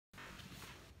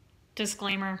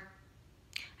Disclaimer,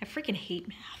 I freaking hate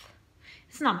math.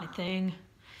 It's not my thing.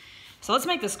 So let's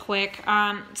make this quick.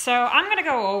 So I'm gonna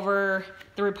go over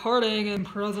the reporting and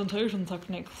presentation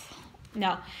techniques.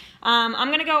 No,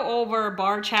 I'm gonna go over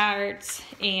bar charts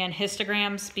and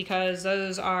histograms because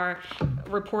those are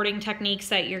reporting techniques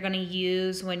that you're gonna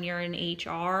use when you're in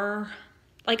HR.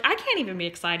 Like, I can't even be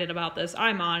excited about this.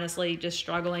 I'm honestly just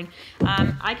struggling.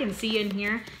 I can see in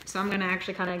here, so I'm gonna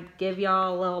actually kind of give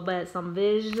y'all a little bit, some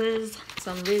visuals.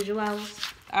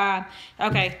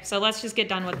 Okay, so let's just get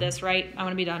done with this, right? I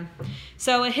wanna be done.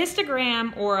 So a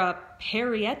histogram or a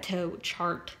Pareto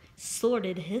chart,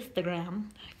 sorted histogram,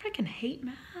 I freaking hate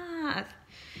math.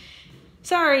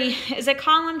 Sorry, is a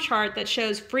column chart that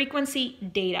shows frequency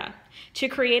data. To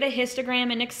create a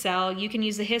histogram in Excel, you can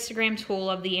use the histogram tool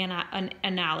of the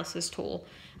analysis tool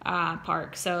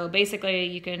part. So basically,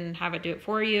 you can have it do it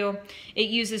for you. It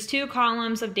uses 2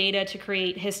 columns of data to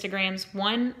create histograms,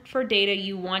 one for data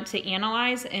you want to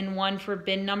analyze and one for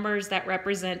bin numbers that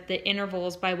represent the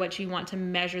intervals by which you want to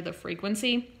measure the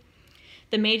frequency.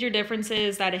 The major difference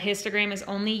is that a histogram is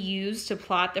only used to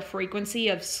plot the frequency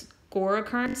of score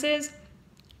occurrences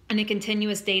in a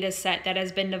continuous data set that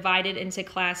has been divided into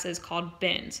classes called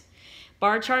bins.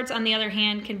 Bar charts, on the other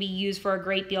hand, can be used for a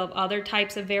great deal of other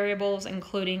types of variables,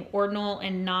 including ordinal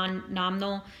and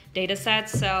non-nominal data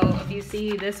sets. So if you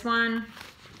see this one,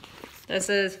 this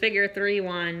is figure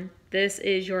 3.1. This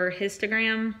is your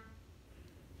histogram.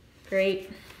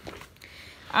 Great.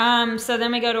 So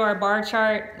then we go to our bar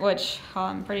chart, which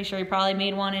I'm pretty sure you probably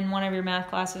made one in one of your math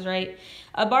classes, right?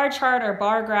 A bar chart or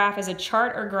bar graph is a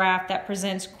chart or graph that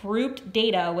presents grouped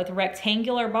data with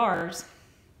rectangular bars,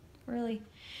 really,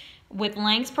 with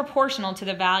lengths proportional to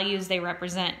the values they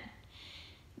represent.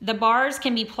 The bars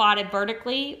can be plotted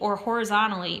vertically or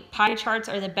horizontally. Pie charts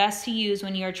are the best to use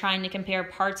when you are trying to compare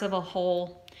parts of a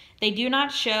whole. They do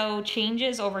not show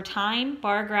changes over time.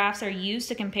 Bar graphs are used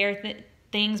to compare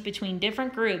things between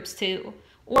different groups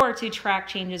or to track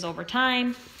changes over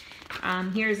time.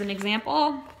 Here's an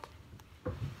example.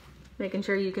 Making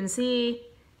sure you can see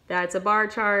that's a bar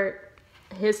chart,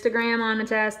 histogram on the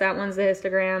test. That one's the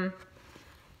histogram.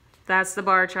 That's the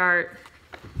bar chart.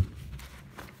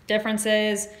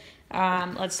 Differences.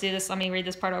 Let's do this. Let me read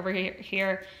this part over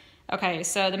here. Okay,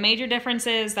 so the major difference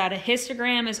is that a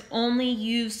histogram is only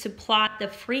used to plot the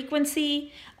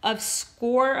frequency of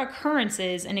score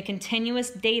occurrences in a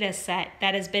continuous data set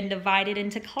that has been divided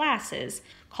into classes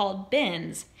called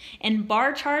bins. And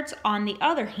bar charts, on the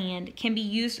other hand, can be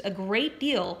used a great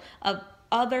deal of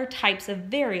other types of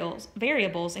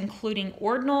variables, including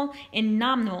ordinal and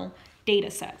nominal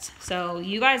data sets. So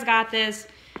you guys got this.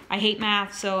 I hate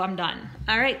math, so I'm done.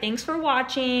 All right, thanks for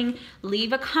watching.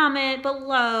 Leave a comment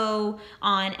below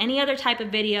on any other type of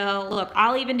video. Look,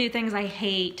 I'll even do things I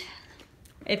hate.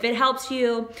 If it helps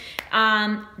you,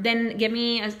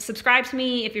 then subscribe to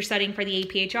me if you're studying for the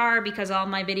aPHR, because all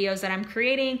my videos that I'm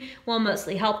creating will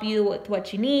mostly help you with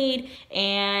what you need.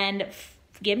 And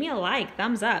give me a like,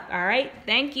 thumbs up, all right?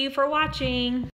 Thank you for watching.